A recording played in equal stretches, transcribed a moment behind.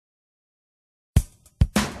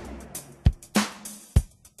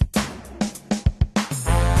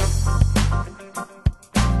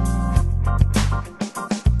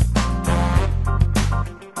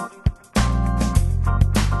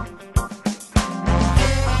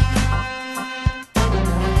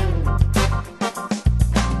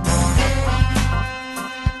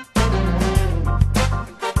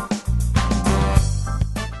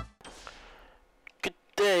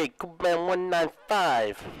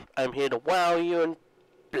I'm here to wow you and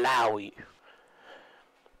blow you.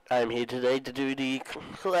 I'm here today to do the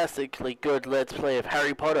classically good Let's Play of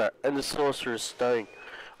Harry Potter and the Sorcerer's Stone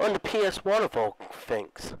on the PS1 of all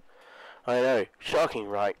things. I know, shocking,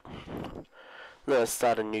 right? Let's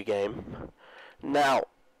start a new game. Now,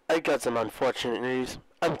 I got some unfortunate news.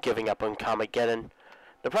 I'm giving up on Carmageddon.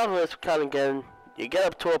 The problem is with Carmageddon, you get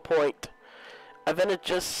up to a point, and then it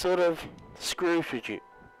just sort of screws with you.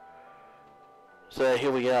 So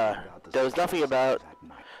here we are. There was nothing about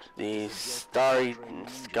the starry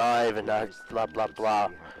sky and blah blah blah.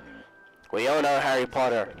 We all know Harry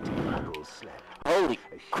Potter. Holy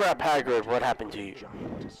crap, Hagrid, what happened to you?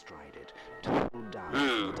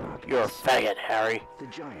 You're a faggot, Harry.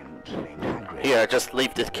 Here, just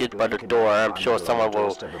leave this kid by the door. I'm sure someone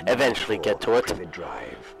will eventually get to it.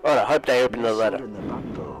 Oh, I hope they open the letter.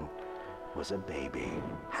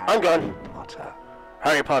 I'm gone.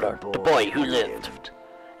 Harry Potter, the boy who lived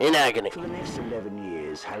in agony. For the next 11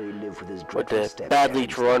 years, Harry lived with his the badly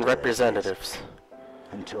drawn representatives.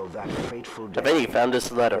 Until that fateful day, and then he found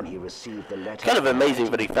this letter. It's kind of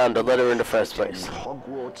amazing that he found the letter in the first place.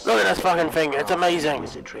 Look at this fucking thing, it's amazing.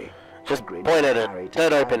 Just point at it,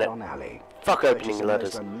 don't open it. Fuck opening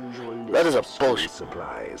letters. Letters are bullshit.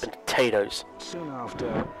 Potatoes. Soon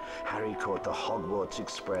after, Harry caught the Hogwarts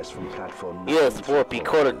Express from platform 9. Yes, Warp, he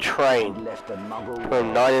caught a train from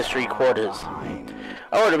 9 3/4.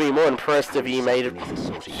 I would have been more impressed if he made it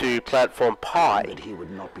to platform Pi.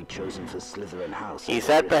 He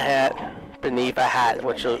sat beneath a hat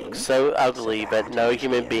which looked so ugly that no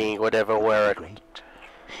human being would ever wear it.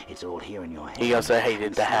 It's all here in your head. He also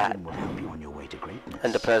hated the hat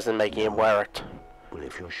and the person making him wear it. Well,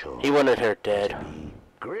 if you're sure. He wanted her dead.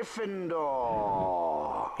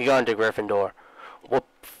 Gryffindor. He got into Gryffindor. Whoop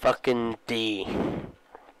fucking D.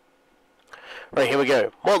 Right, here we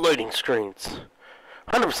go. More loading screens.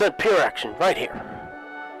 100% pure action, right here.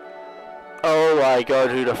 Oh my god,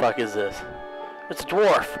 who the fuck is this? It's a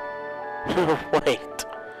dwarf. Wait.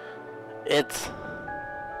 It's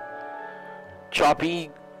choppy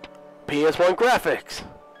PS1 graphics.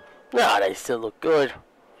 Nah, they still look good.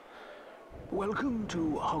 Welcome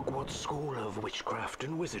to Hogwarts School of Witchcraft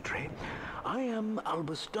and Wizardry. I am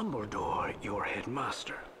Albus Dumbledore, your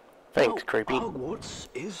headmaster. Thanks, now, creepy. Hogwarts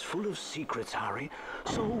is full of secrets, Harry,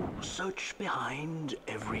 so search behind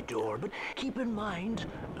every door. But keep in mind,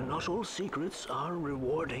 not all secrets are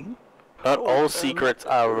rewarding. Not all secrets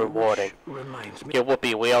are rewarding. Reminds me. Yeah,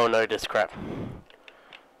 whoopee, we all know this crap.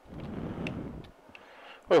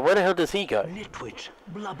 Wait, where the hell does he go? Nitwit,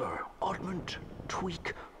 blubber, oddment,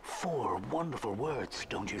 tweak. 4 wonderful words,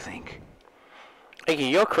 don't you think? Okay,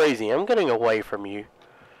 you're crazy. I'm getting away from you.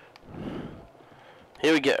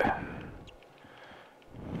 Here we go.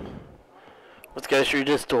 Let's go through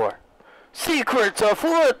this door. Secrets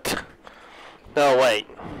afoot! No, wait.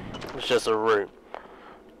 It's just a room.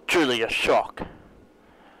 Truly a shock.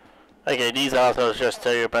 Okay, these assholes just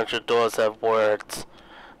tell you a bunch of doors have words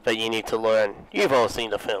that you need to learn. You've all seen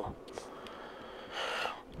the film.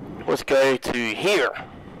 Let's go to here.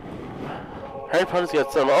 Harry Potter's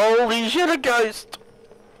got some. Holy shit, a ghost!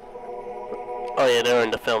 Oh yeah, they're in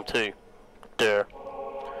the film too. Duh.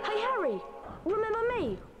 Hey Harry, remember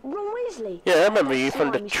me, Ron Weasley? Yeah, I remember you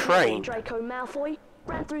from the Slimy train. Draco Malfoy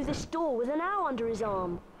ran through this door with an owl under his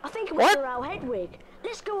arm. I think it was What? your owl Hedwig.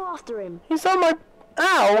 Let's go after him. He's on my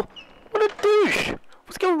owl. What a douche!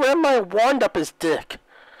 Let's go ram my wand up his dick.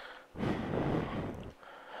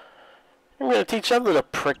 I'm gonna teach that little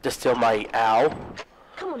prick to steal my owl.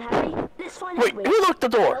 Come on, Harry. Let's find Wait, Hedwig. who locked the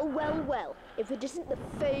door? Well, well, well. If it isn't the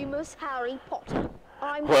famous Harry Potter.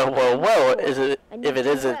 I'm Well, is it and if you it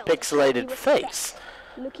do isn't well to show me pixelated respect. face?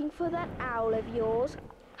 Looking for that owl of yours?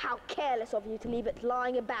 How careless of you to leave it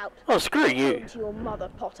lying about. Oh, screw you. Home to your mother,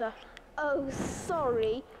 Potter. Oh,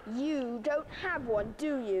 sorry. You don't have one,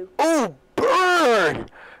 do you? Oh, burn!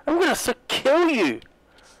 I'm gonna kill you.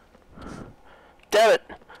 Damn it!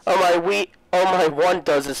 All my wand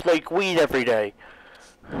does is make weed every day.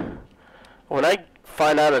 When I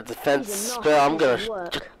find out a defense These are spell, I'm nasty gonna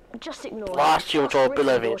work. Just ignore blast you it. into Us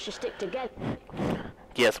oblivion. Gryffindors should stick together.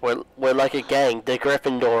 Yes, we're like a gang, the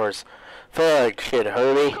Gryffindors. Fuck shit,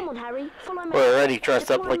 homie. Come on, Harry. Follow me. We're already dressed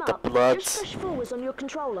To up like the climb Bloods. Just push forwards on your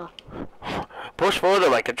controller. Push forward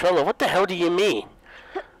on my controller. What the hell do you mean?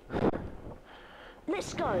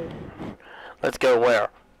 Let's go. Let's go where?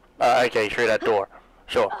 Okay, through that door.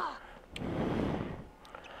 Sure.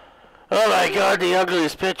 Oh my god, the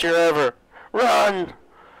ugliest picture ever. Run!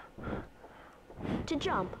 To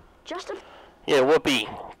jump. Just a... Yeah, whoopee.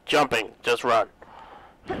 Jumping. Just run.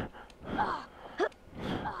 Look,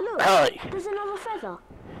 Holly. there's another feather.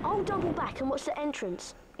 I'll double back and watch the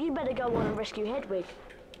entrance. You better go on and rescue Hedwig.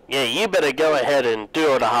 Yeah, you better go ahead and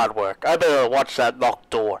do all the hard work. I better watch that locked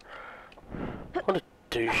door. What a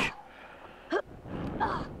douche.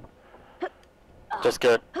 Just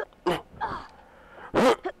good.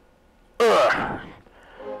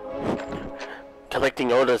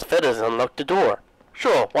 Collecting all those feathers and unlock the door.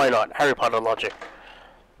 Sure, why not? Harry Potter logic.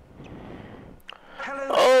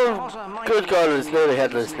 Oh, good God, it's nearly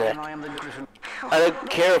headless neck. I don't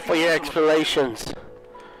care for your explanations.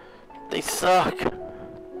 They suck.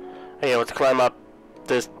 Okay, let's climb up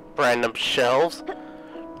this random shelves.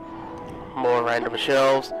 More random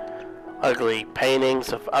shelves. Ugly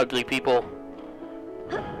paintings of ugly people.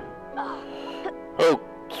 Oh,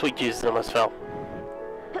 sweet Jesus, almost fell.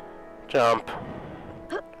 Jump.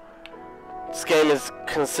 This game is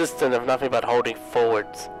consistent of nothing but holding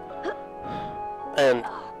forwards. And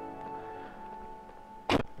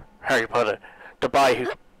Harry Potter, the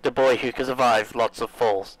boy who can survive lots of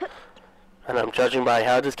falls. And I'm judging by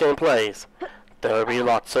how this game plays, there will be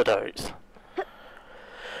lots of those.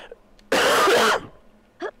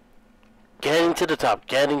 Getting to the top,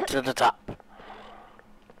 getting to the top.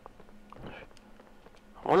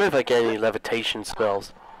 I wonder if I get any levitation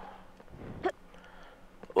spells.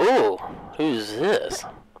 Ooh, who's this?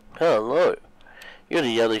 Hello. You're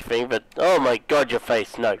the other thing, but oh my God, your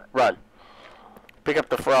face. No, run. Pick up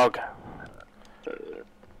the frog.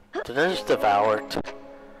 Did I just devour it?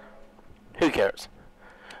 Who cares?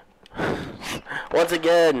 Once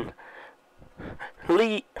again,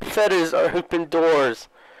 feathers are open doors.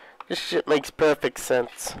 This shit makes perfect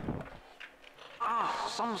sense. Ah,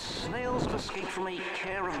 some snails have escaped from a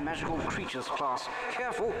care of magical creatures class.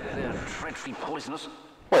 Careful, they're dreadfully poisonous.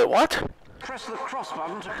 Wait, what? Press the cross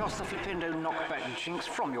button to cast the flipendo knockback jinx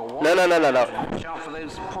from your wand. No. Watch out for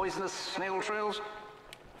those poisonous snail trails.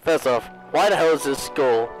 First off, why the hell is this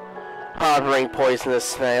school harboring poisonous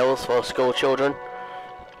snails for school children?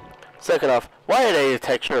 Second off, why are they the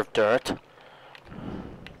texture of dirt?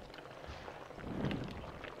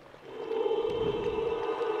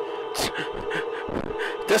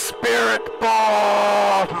 The spirit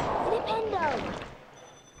bomb! Flipendo!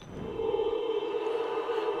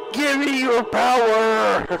 Give me your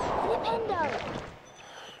power! Flipendo!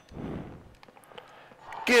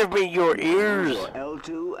 Give me your ears!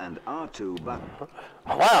 L2 and R2 button.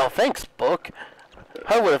 Wow, thanks, book.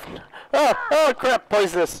 I would've... Oh crap,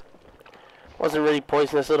 poisonous. Wasn't really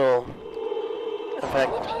poisonous at all. In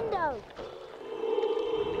fact, Flipendo!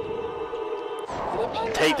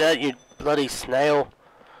 Flipendo! take that, you bloody snail.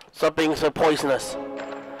 Stop being so poisonous.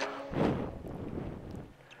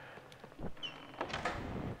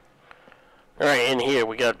 Alright, in here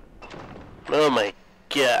we got... Oh my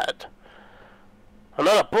God.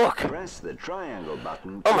 Another book! Press the triangle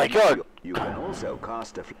button. Oh my God! You can also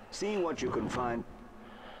cast a... See what you can find.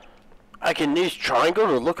 I can use triangle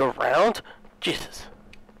to look around? Jesus.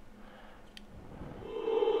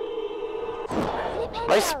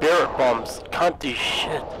 My spirit bombs can't do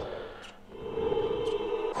shit.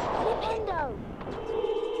 Flipendo!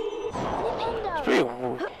 It's Flipendo! pretty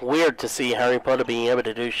weird to see Harry Potter being able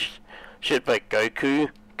to do shit like Goku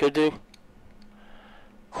could do.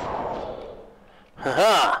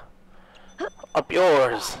 Haha! Up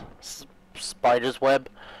yours, spider's web.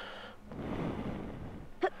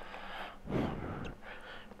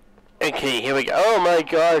 Okay, here we go. Oh my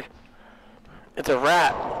God! It's a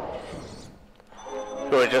rat.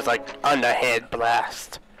 Who are just like underhead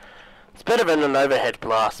blast. It's better than an overhead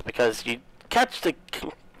blast because you catch the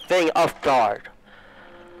thing off guard.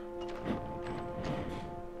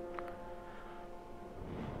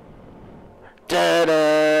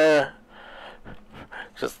 Da-da!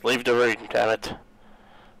 Just leave the room, damn it.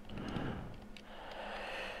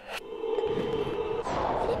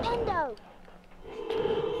 Flipendo!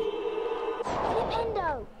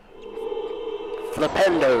 Flipendo!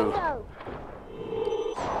 Flipendo! Flipendo!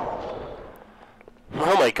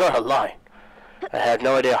 Oh my God, a lie. I had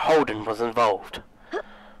no idea Holden was involved.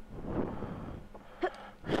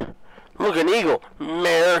 Look, an eagle.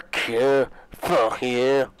 America. Fuck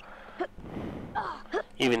yeah.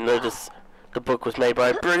 Even though the book was made by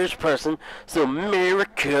a British person, so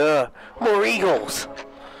America. More eagles.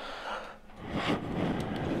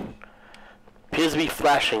 Appears to be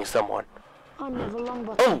flashing someone. I'm never long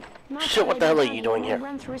but Oh, shit, what the hell are you doing here? I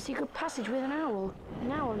ran through a secret passage with an owl.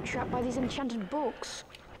 Now I'm trapped by these enchanted books.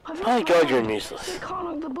 My God, you're useless. You can't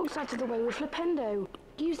knock the books out of the way with Flipendo.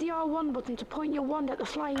 Use the R1 button to point your wand at the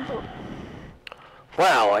flying book.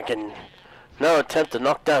 Wow, I can now attempt to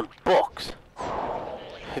knock down books.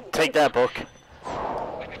 Take that book.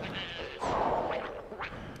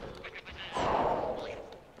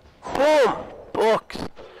 Boom! Books!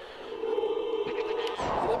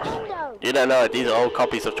 Nintendo! You don't know it, these are old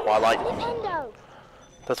copies of Twilight. Nintendo!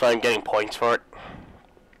 That's why I'm getting points for it.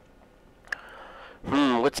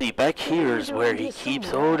 Let's see, back here is where he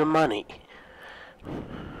keeps all the money.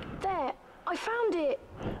 There, I found it.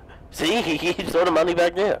 See, he keeps all the money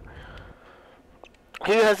back there.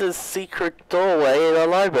 Who has a secret doorway in a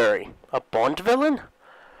library? A Bond villain?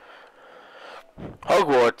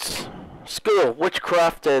 Hogwarts. School of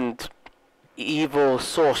Witchcraft and Evil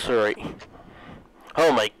Sorcery.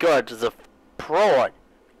 Oh my god, there's a prawn.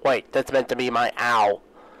 Wait, that's meant to be my owl.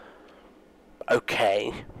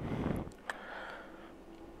 Okay.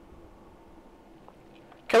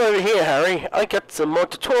 Come over here, Harry. I got some more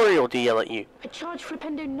tutorial to yell at you. I charge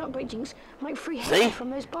Flipendo nut breakings like free See? hair from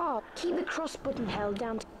those bars. Keep the cross button held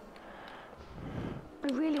down. I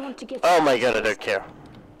really want to get. Oh my god, I don't care.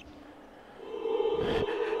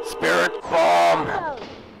 Spirit bomb! No!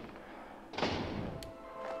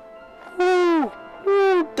 Woo!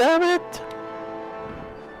 Woo! Damn it!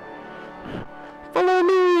 Follow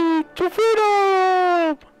me to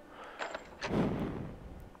freedom!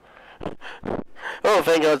 Oh,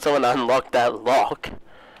 thank God someone unlocked that lock.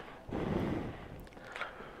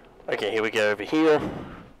 Okay, here we go over here.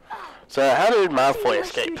 So, how did Malfoy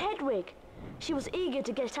escape? Hedwig. She was eager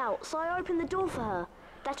to get out, so I opened the door for her.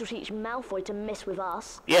 That'll teach Malfoy to mess with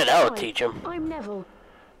us. Yeah, that'll Hi, teach him. I'm Neville.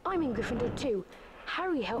 I'm in Gryffindor too.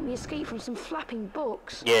 Harry helped me escape from some flapping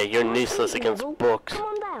books. Yeah, you're Nice useless thinking, against Neville. books. Come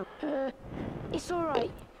on down. It's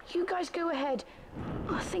alright. You guys go ahead.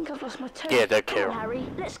 I think I've lost my toe. Yeah, don't Come on, care. Harry.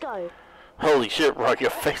 Let's go. Holy shit, Ron, your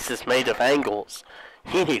face is made of angles.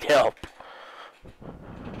 You need help.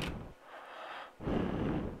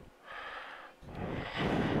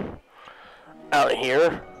 Out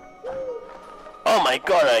here. Oh my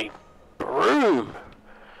god, a broom.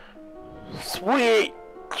 Sweet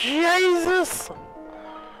Jesus.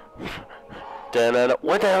 Where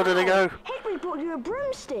the hell did it go? Hedwig brought you a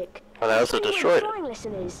broomstick. Oh, they also Show you where destroyed the it. flying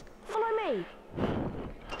lesson is. Follow me.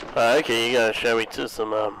 Okay, you're gonna show me to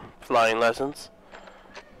some flying lessons.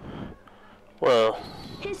 Well,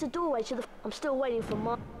 Here's the doorway to the... I'm still waiting for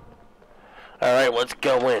my... alright, let's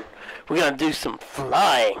go in. We're gonna do some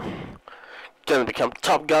flying. Gonna become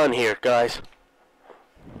Top Gun here, guys.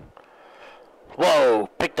 Whoa,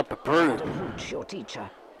 picked up a broom. Hooch, your teacher.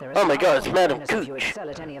 There is Oh my God, it's no Madam bonus if you Gooch. excel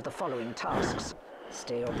at any of the following tasks.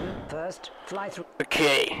 Stay open first, fly through.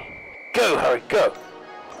 Okay, go, Harry, go.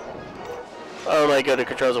 Oh my god, the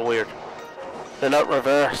controls are weird. They're not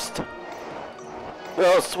reversed.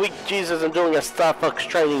 Oh, sweet Jesus, I'm doing a Star Fox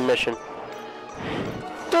training mission.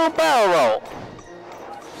 Do a barrel roll.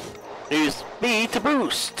 Use B to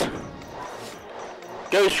boost.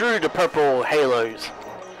 Go through the purple halos.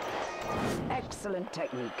 Excellent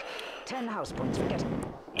technique. 10 house points for getting.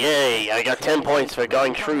 Yay, I got 10 points for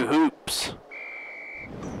going through hoops.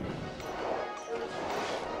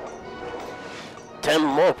 10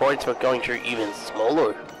 more points for going through even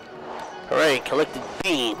smaller. Alright, collected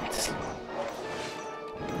beans.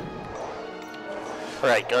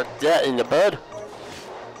 Alright, got that in the bud.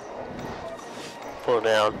 Pull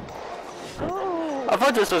down. I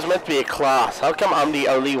thought this was meant to be a class. How come I'm the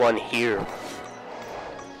only one here?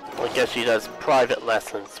 I guess she does private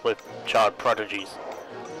lessons with child prodigies.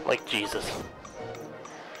 Like Jesus.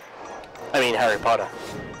 I mean Harry Potter.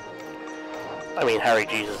 I mean Harry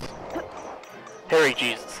Jesus. Harry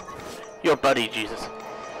Jesus. Your buddy Jesus.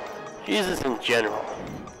 Jesus in general.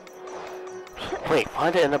 Wait,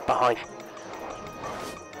 why'd I end up behind?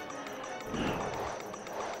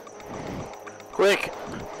 Quick!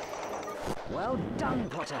 Well done,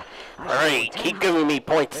 Potter. Alright, keep giving me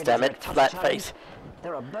points, damn it, flat face.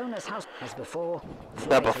 There are bonus house as before.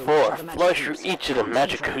 Now Fly through before, each of the fly magic through hoops. each of the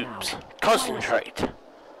magic Concentrate hoops. now. Concentrate.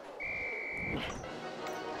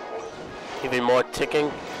 Even more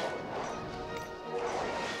ticking.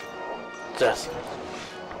 Just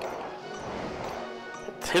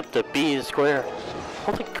tip the B square.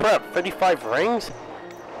 Holy crap, 35 rings?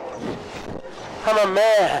 I'm a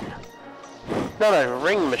man! Not a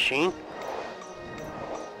ring machine.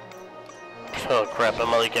 Oh crap,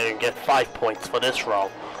 I'm only gonna get 5 points for this roll.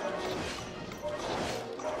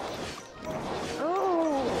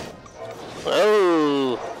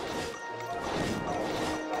 Oh!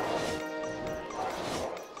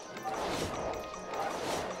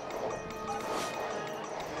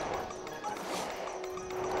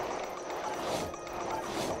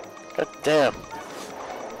 God damn.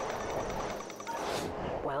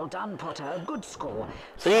 Well done, Potter. A good score.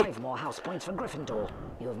 See? 5 more house points for Gryffindor.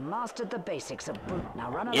 You have mastered the basics of brute. Now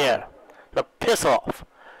run along. Yeah. Now piss off.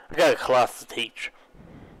 I got a class to teach.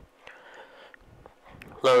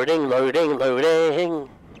 Loading, loading, loading.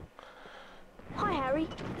 Hi, Harry.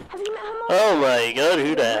 Have you met her mom? Oh my god,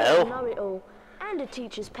 who the hell? Know-it-all. And a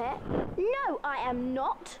teacher's pet. No, I am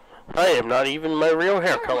not. I am not even my real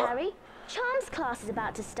hair Hello, color. Harry. Charms class is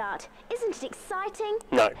about to start. Isn't it exciting?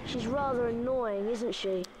 No. She's rather annoying, isn't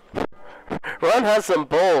she? Ron has some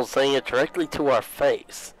balls saying it directly to our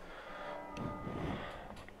face.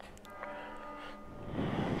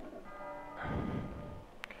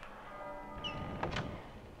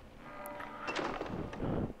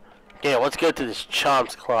 Yeah, let's go to this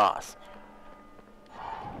charms class.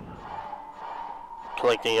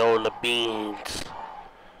 Collecting all the beans.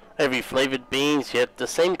 Every flavored beans, yet the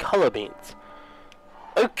same color beans.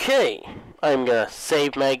 Okay, I'm gonna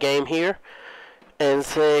save my game here and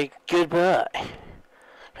say goodbye.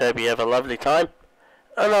 Hope you have a lovely time,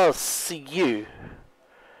 and I'll see you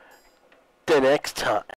the next time.